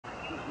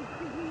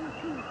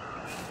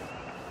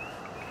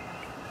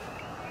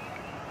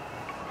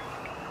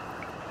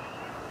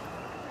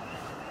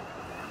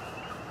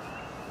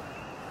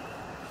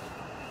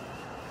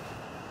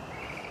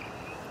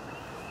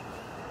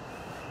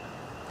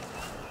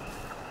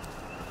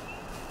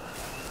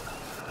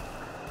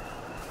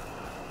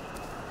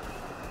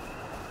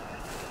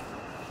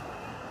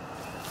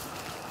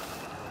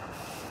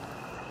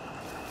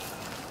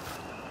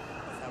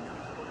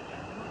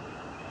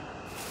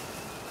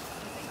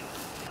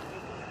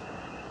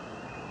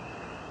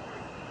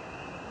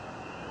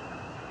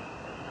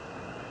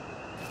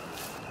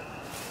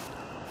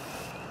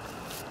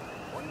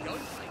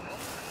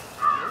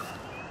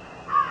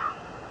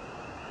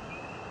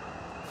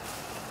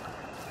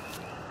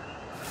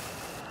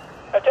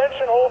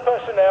Attention all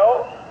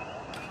personnel.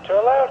 To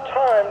allow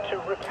time to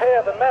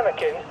repair the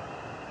mannequin,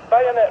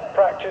 bayonet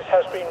practice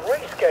has been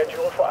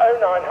rescheduled for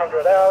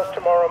 0900 hours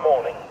tomorrow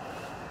morning.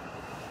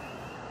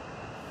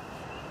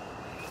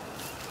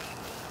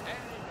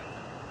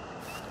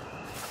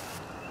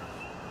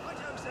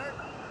 Righto, sir.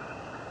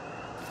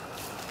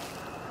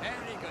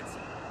 Very good,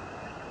 sir.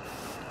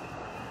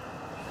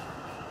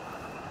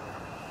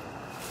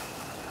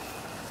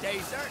 Day,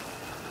 sir.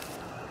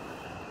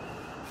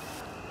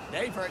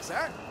 Day for it,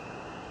 sir.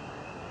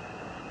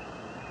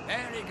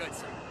 Very good,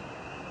 sir.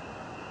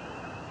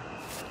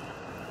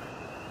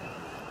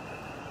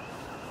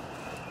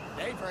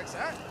 Day for it,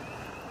 sir.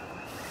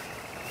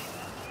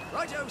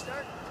 Righto,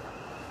 sir.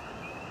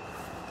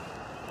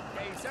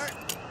 Day, sir.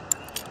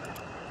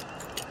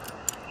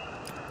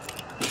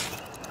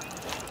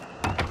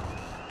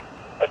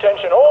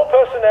 Attention all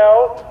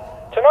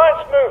personnel.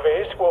 Tonight's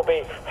movies will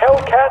be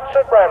Hellcats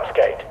at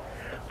Ramsgate.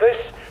 This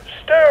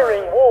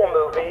stirring war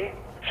movie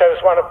shows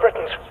one of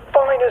Britain's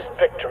finest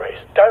victories.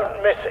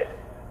 Don't miss it.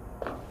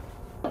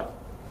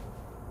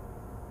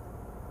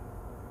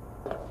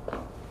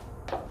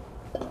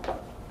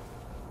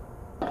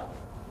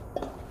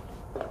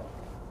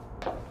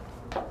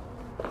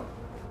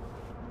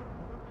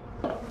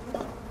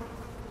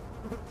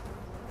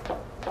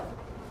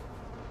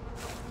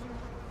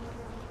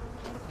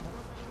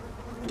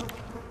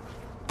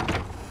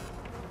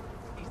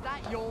 Is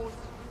that yours?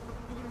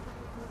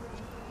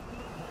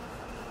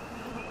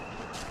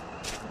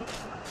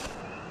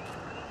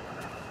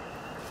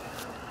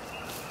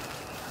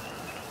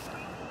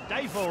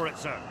 Day for it,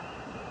 sir.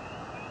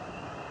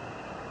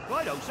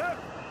 Righto, sir.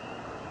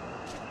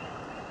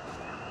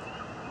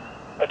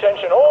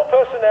 Attention all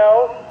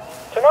personnel.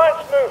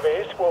 Tonight's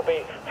movies will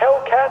be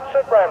Hellcats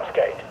at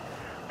Ramsgate.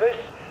 This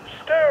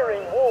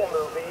stirring war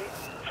movie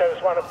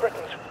shows one of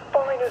Britain's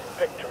finest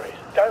victories.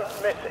 Don't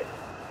miss it.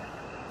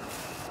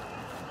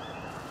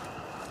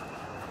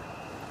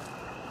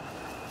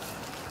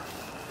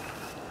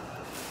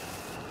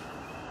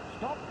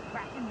 Stop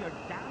cracking your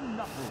damn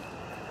knuckles.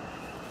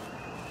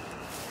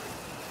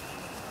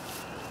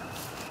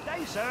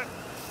 Day, sir.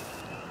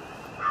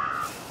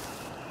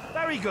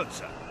 Very good,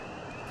 sir.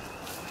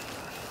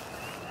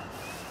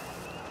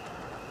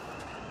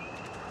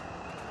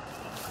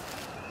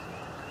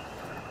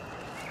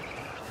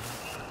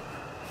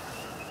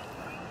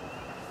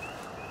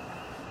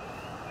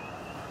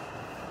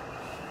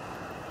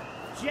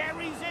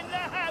 Jerry's in the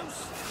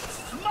house.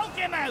 Smoke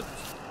him out.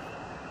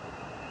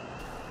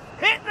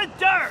 Hit the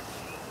dirt.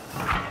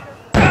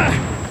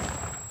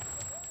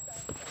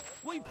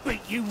 We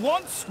beat you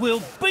once,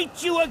 we'll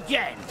beat you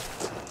again.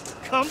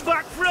 Come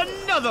back for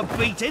another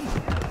beating.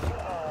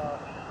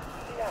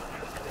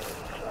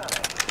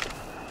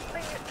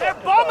 They're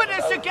bombing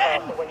us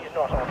again.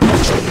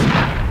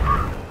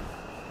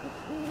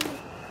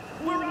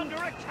 We're under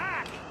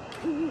attack.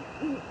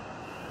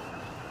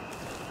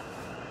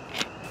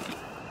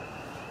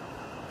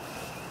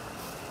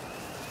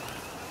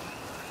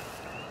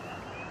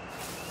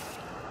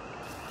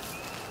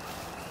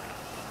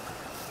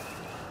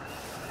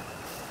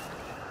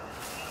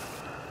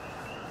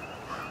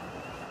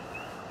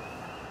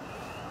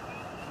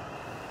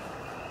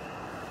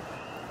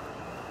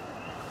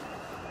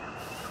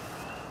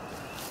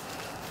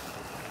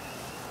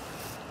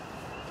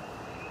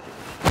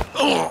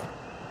 Oh,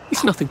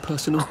 it's nothing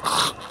personal.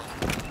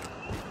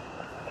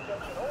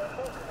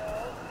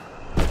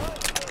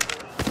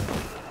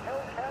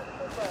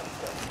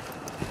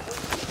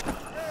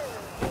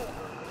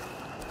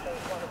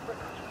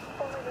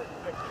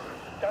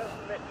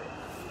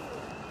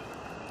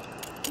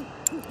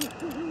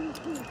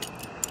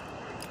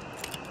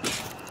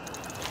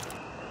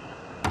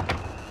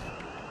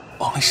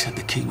 I said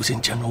the key was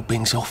in General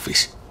Byng's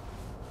office.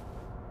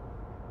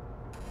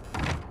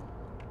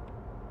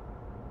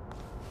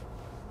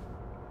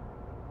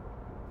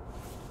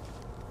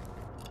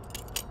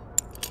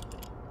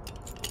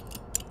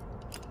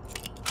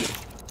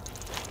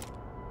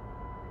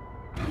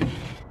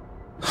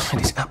 And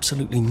it's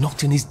absolutely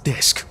not in his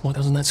desk. Why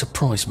doesn't that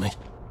surprise me?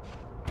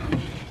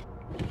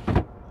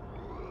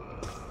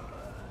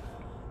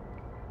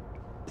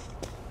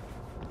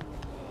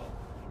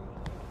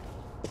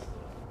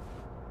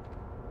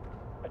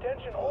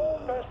 Attention all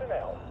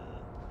personnel.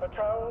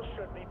 Patrols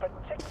should be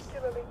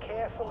particularly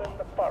careful in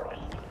the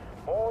forest.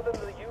 More than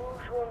the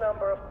usual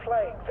number of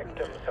plague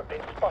victims have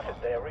been spotted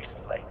there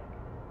recently.